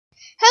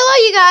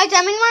Hello you guys,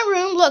 I'm in my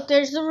room. Look,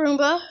 there's the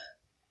Roomba.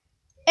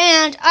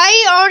 And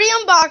I already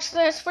unboxed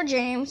this for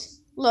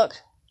James. Look.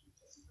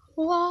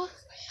 What?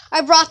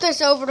 I brought this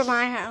over to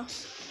my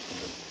house.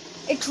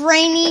 It's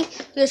rainy.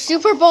 The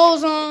Super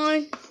Bowl's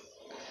on.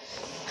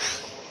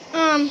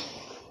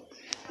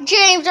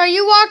 James, are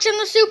you watching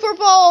the Super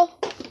Bowl?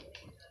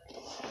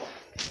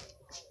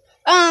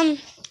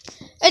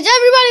 Is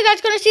everybody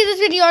that's going to see this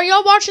video, are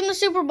y'all watching the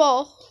Super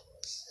Bowl?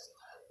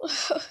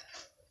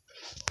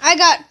 I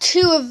got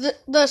two of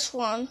this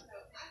one.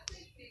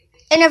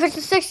 And if it's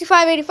a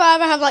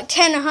 6585, I have like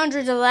 10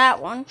 hundreds of that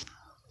one.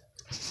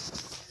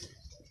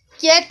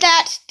 Get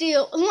that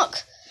steel. And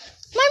look,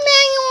 my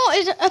manual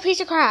is a piece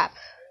of crap.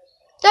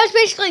 That's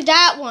basically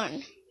that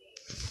one.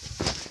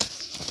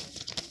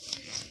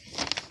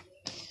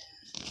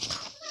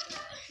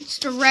 It's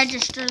to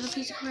register the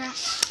piece of crap.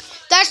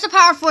 That's the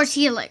Power Force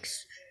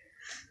Helix.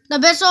 The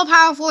Bissell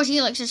Power Force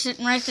Helix is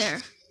sitting right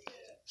there.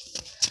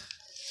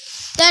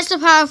 That's the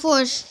Power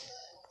Force.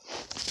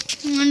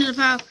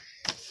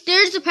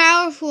 There's the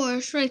Power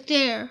Force right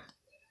there.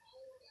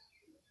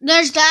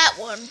 There's that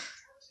one.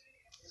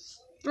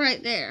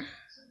 Right there.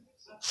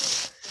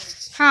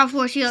 Power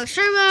Force Helix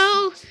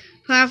Turbo.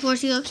 Power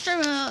Force Helix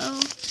Turbo.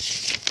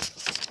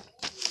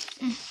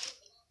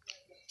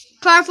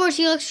 Power Force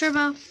Helix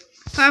Turbo.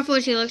 Power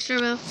Force Helix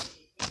Turbo.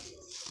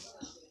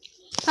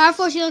 Power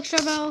Force Helix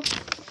Turbo.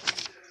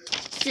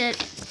 That's it.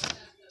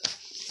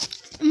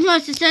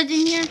 Plus it says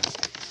in here,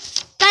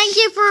 thank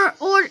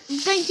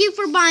you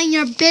for buying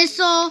your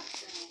Bissell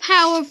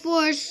Power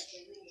Force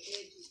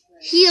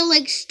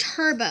Helix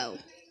Turbo.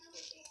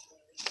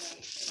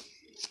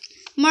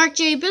 Mark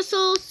J.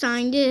 Bissell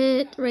signed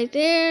it right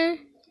there.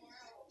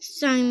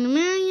 Signed the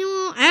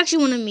manual. I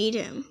actually want to meet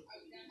him.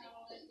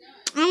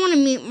 I want to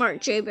meet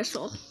Mark J.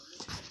 Bissell.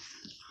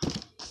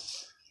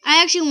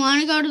 I actually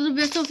want to go to the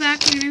Bissell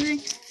factory and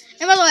everything.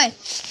 And by the way,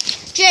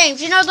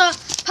 James, you know the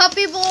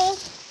Puppy Bowl?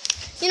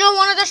 You know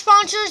one of their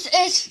sponsors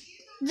is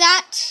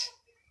that.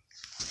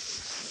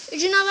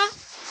 Did you know that?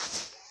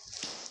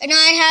 And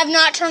I have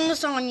not turned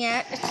this on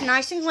yet. It's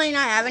nice and clean.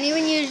 I haven't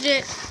even used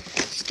it.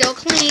 Still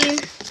clean.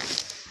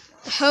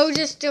 The hose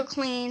is still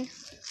clean.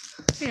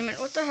 Wait a minute,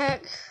 what the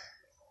heck?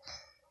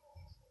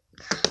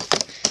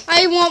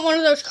 I want one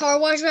of those car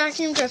wash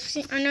vacuums.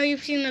 I know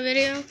you've seen the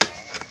video.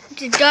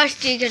 It's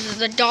dusty because of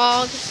the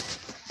dog.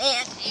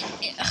 And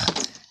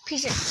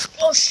piece of,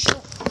 oh shoot.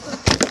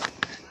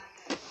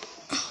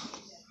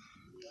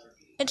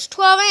 It's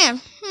 12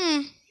 amp.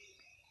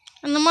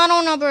 And the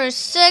model number is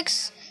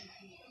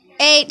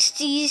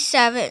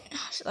 68C7.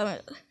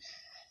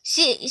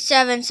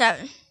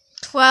 C77.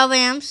 12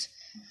 amps.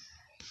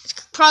 It's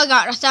probably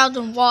got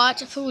 1,000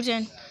 watts if it was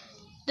in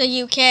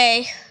the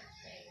UK.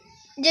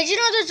 Did you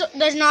know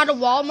there's not a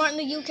Walmart in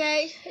the UK?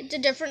 It's a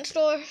different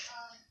store.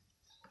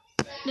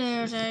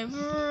 There's a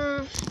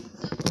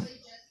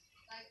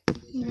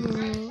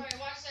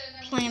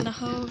playing the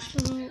hose.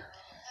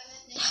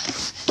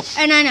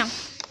 And I know.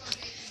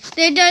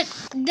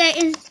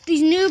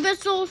 These new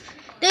Bissells,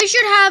 they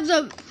should have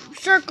the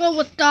circle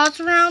with dots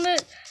around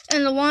it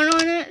and the one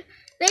on it.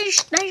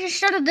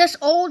 Instead of this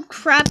old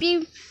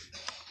crappy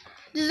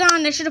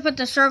design, they should have put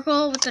the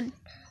circle with the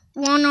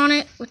one on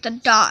it with the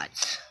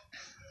dots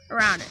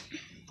around it.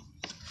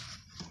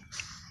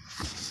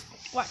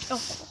 Watch.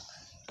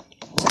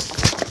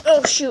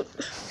 Oh shoot.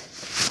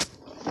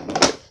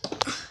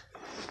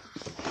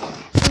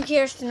 I'm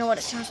curious to know what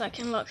it sounds like.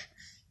 And look,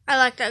 I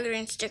like that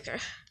green sticker.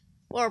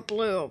 Or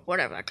blue, or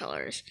whatever that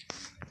color is.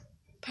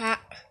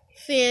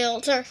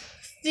 Filter.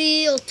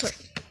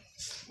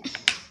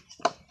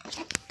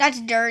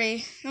 That's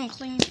dirty. I'm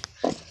clean.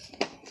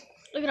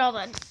 Look at all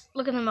that.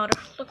 Look at the motor.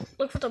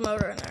 Look for the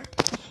motor in there.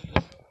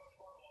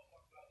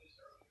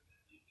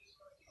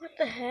 What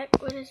the heck?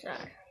 What is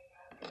that?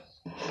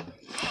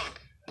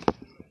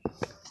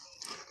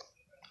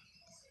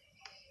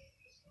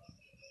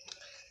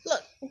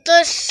 Look,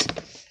 those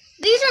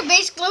are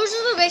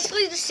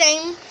basically the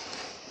same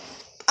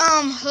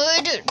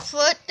hood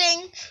foot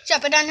thing,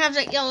 except it doesn't have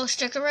that yellow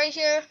sticker right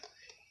here,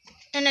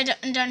 and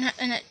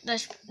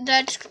that's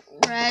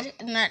red,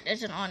 and that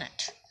isn't on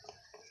it.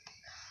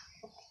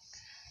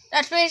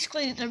 They're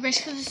basically the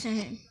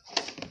same.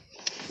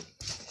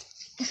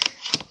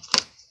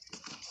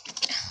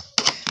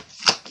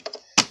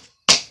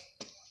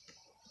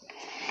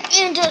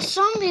 And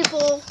some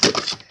people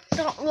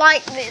don't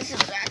like this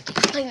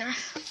vacuum cleaner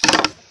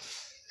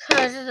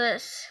because of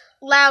this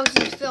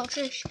lousy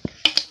filtration.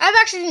 I've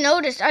actually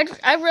noticed, I've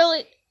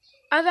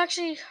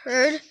actually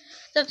heard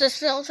that this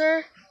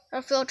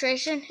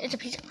filtration is a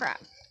piece of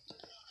crap.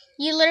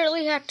 You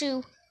literally have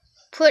to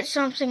put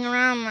something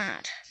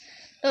around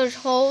those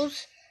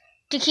holes,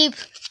 to keep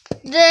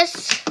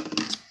this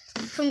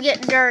from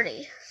getting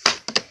dirty.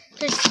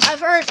 Because I've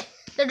heard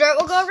the dirt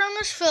will go around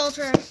this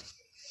filter,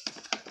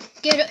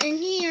 get it in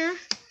here,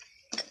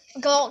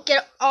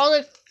 get all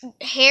the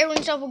hair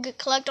and stuff will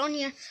collect on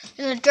here,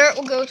 and the dirt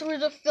will go through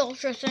the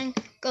filter thing,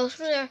 go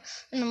through there,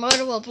 and the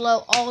motor will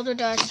blow all the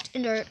dust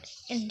and dirt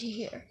into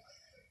here.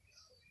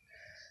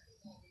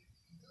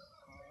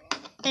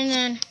 And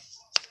then,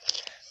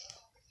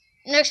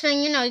 next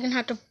thing you know, you're going to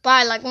have to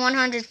buy like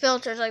 100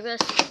 filters like this.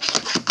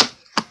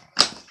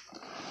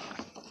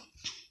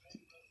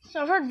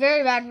 So I've heard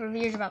very bad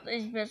reviews about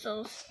these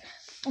Bissells.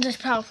 The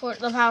Power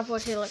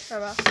Force Helix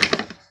Turbo.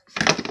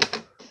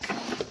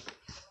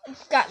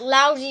 It's got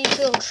lousy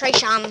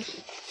filtration.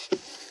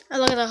 Oh,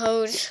 look at the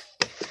hose.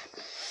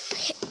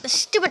 The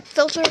stupid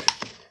filter.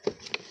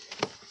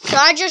 So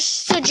I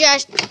just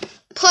suggest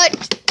put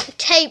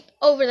tape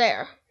over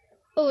there.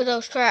 Over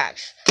those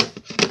cracks.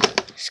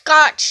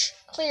 Scotch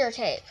clear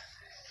tape.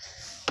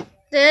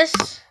 This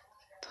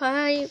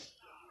pipe.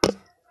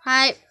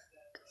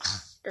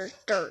 There's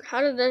dirt.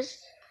 How in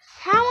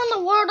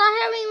the world?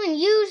 I haven't even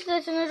used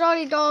this and there's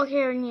already dog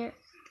hair in here.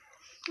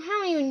 I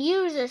haven't even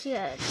used this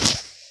yet.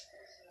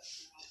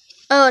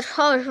 Oh, it's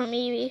probably from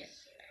Evie.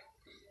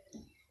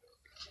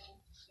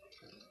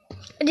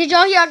 Did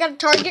y'all hear I got a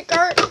Target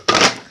cart?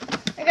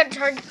 I got a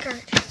Target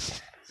cart.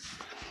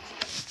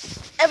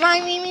 And my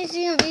Mimi's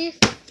DMV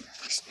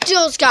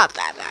still's got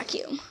that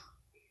vacuum.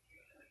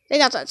 They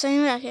got that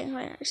same vacuum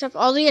cleaner, except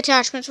all the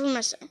attachments were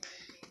missing.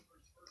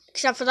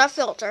 Except for that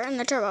filter and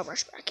the turbo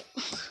brush vacuum.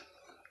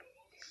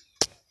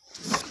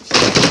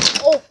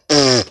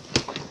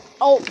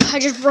 Oh, I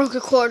just broke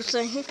a cord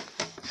thing.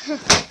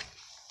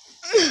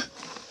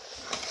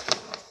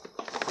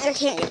 I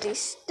can't get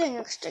these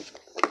things stick.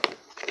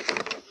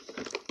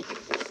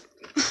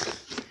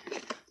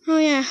 Oh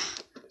yeah,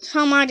 that's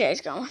how my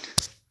day's going.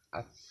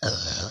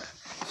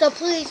 So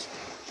please,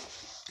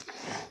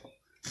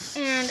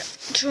 and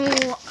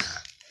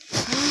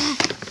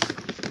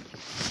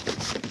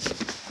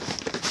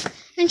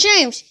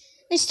James,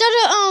 instead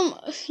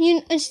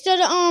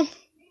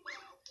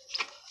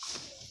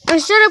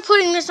of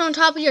putting this on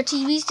top of your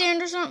TV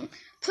stand or something,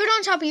 put it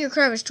on top of your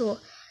crevice tool.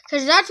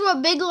 Because that's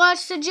what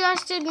bagless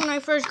suggested when I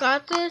first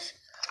got this.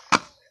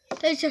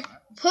 They said,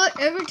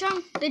 every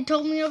time they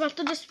told me about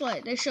the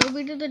display. They showed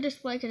me to the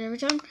display because every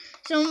time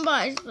someone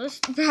buys this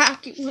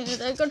vacuum cleaner,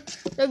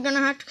 they're gonna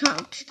have to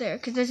come to there.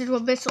 Because this is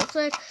what Bissell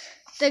said.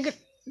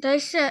 They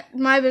said,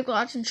 my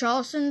bagless in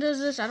Charleston does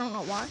this. I don't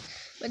know why.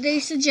 But they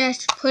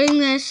suggest putting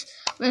this,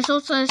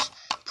 Bissell says,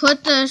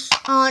 put this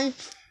on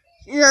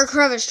your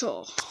crevice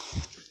tool.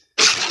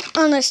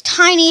 On this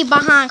tiny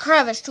behind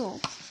crevice tool.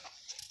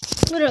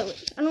 Literally.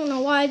 I don't know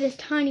why this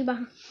tiny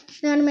behind.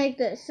 Now to make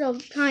this so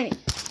tiny.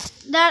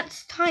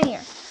 That's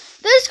tinier.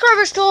 This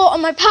crevice tool on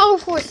my Power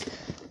Force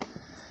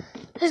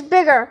is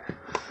bigger.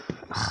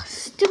 Ugh,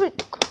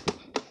 stupid.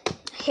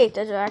 I hate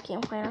this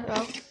vacuum cleaner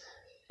though.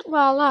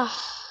 Voila.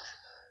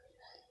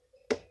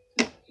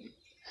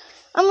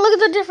 Look at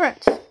the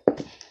difference.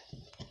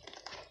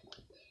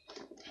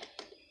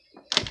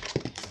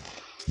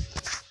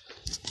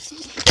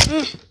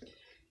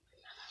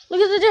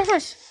 Look at the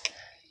difference.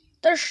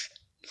 There's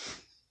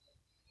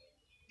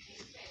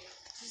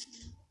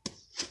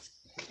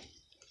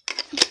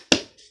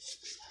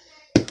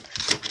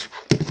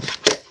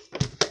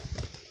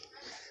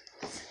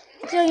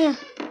so yeah.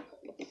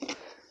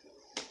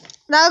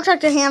 That looks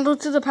like the handle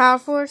to the Power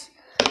Force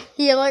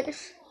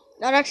Helix.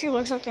 That actually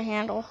looks like the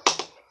handle.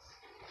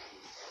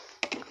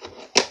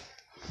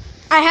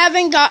 I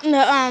haven't gotten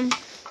the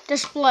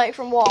display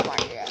from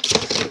Walmart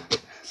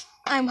yet.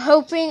 I'm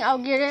hoping I'll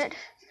get it.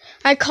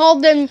 I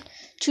called them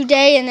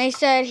today and they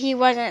said he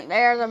wasn't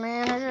there, the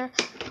manager.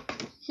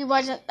 He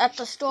wasn't at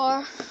the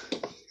store.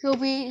 He'll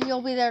be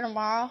there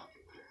tomorrow.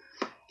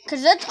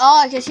 Cause that's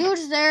odd, cause he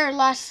was there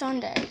last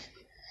Sunday.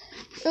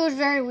 It was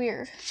very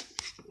weird.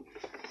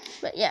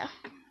 But yeah.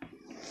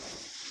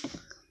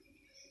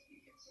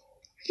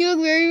 If you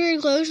look very, very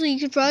closely, you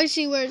could probably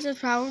see where it says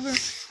Power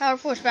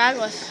Force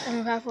Bagless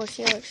and Power Force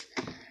Helix.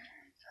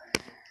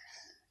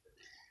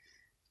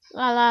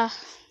 La la.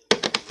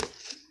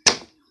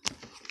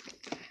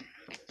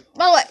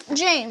 By the way,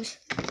 James,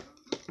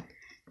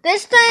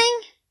 this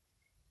thing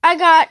I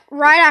got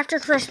right after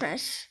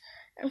Christmas.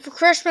 And for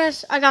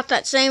Christmas, I got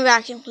that same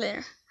vacuum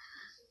cleaner.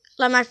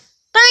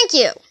 Thank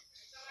you.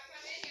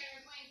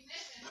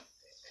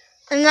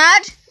 And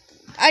that,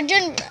 I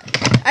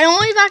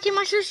only vacuumed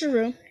my sister's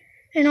room.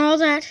 And all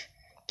that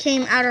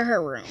came out of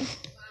her room.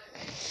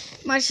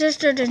 My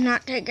sister did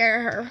not take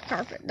care of her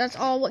carpet. That's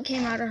all what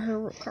came out of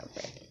her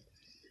carpet.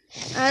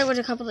 That was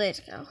a couple days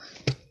ago.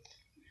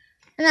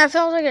 And I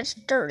felt like it's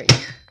dirty.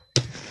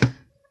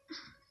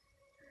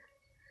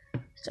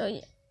 So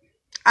yeah.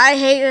 I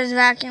hate this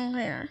vacuum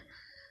cleaner.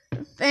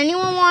 If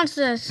anyone wants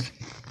this,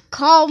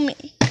 call me.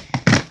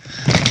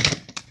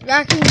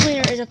 Vacuum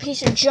cleaner is a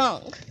piece of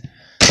junk.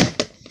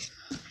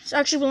 It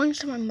actually belongs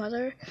to my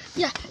mother.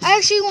 Yeah, I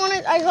actually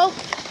wanted, I hope,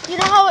 you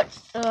know how it,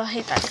 I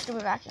hate that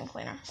stupid vacuum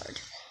cleaner.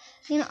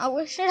 You know, I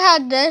wish it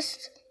had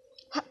this,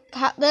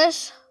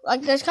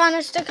 like this kind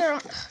of sticker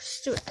on,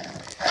 stupid.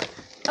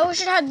 I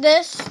wish it had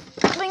this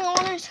thing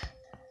on it.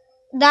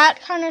 That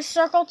kind of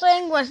circle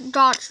thing with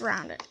dots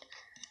around it.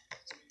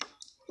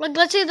 Like,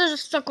 let's say there's a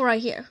circle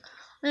right here.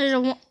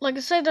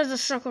 Let's say there's a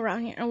circle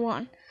around here, and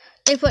one.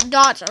 They put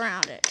dots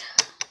around it.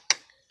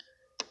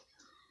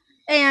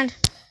 And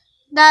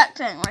that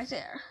thing right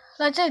there.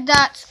 let's say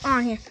that's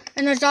on here,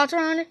 and there's dots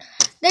around it.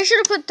 They should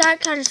have put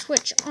that kind of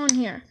switch on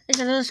here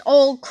instead of this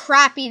old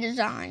crappy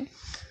design.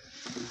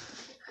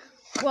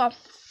 Well,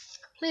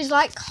 please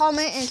like,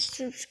 comment, and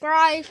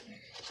subscribe,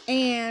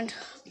 and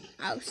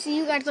I'll see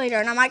you guys later.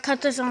 And I might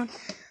cut this on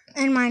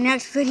in my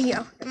next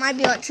video. It might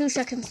be like 2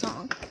 seconds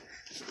long.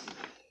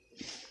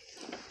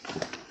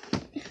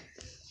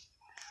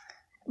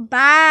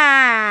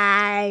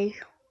 Bye.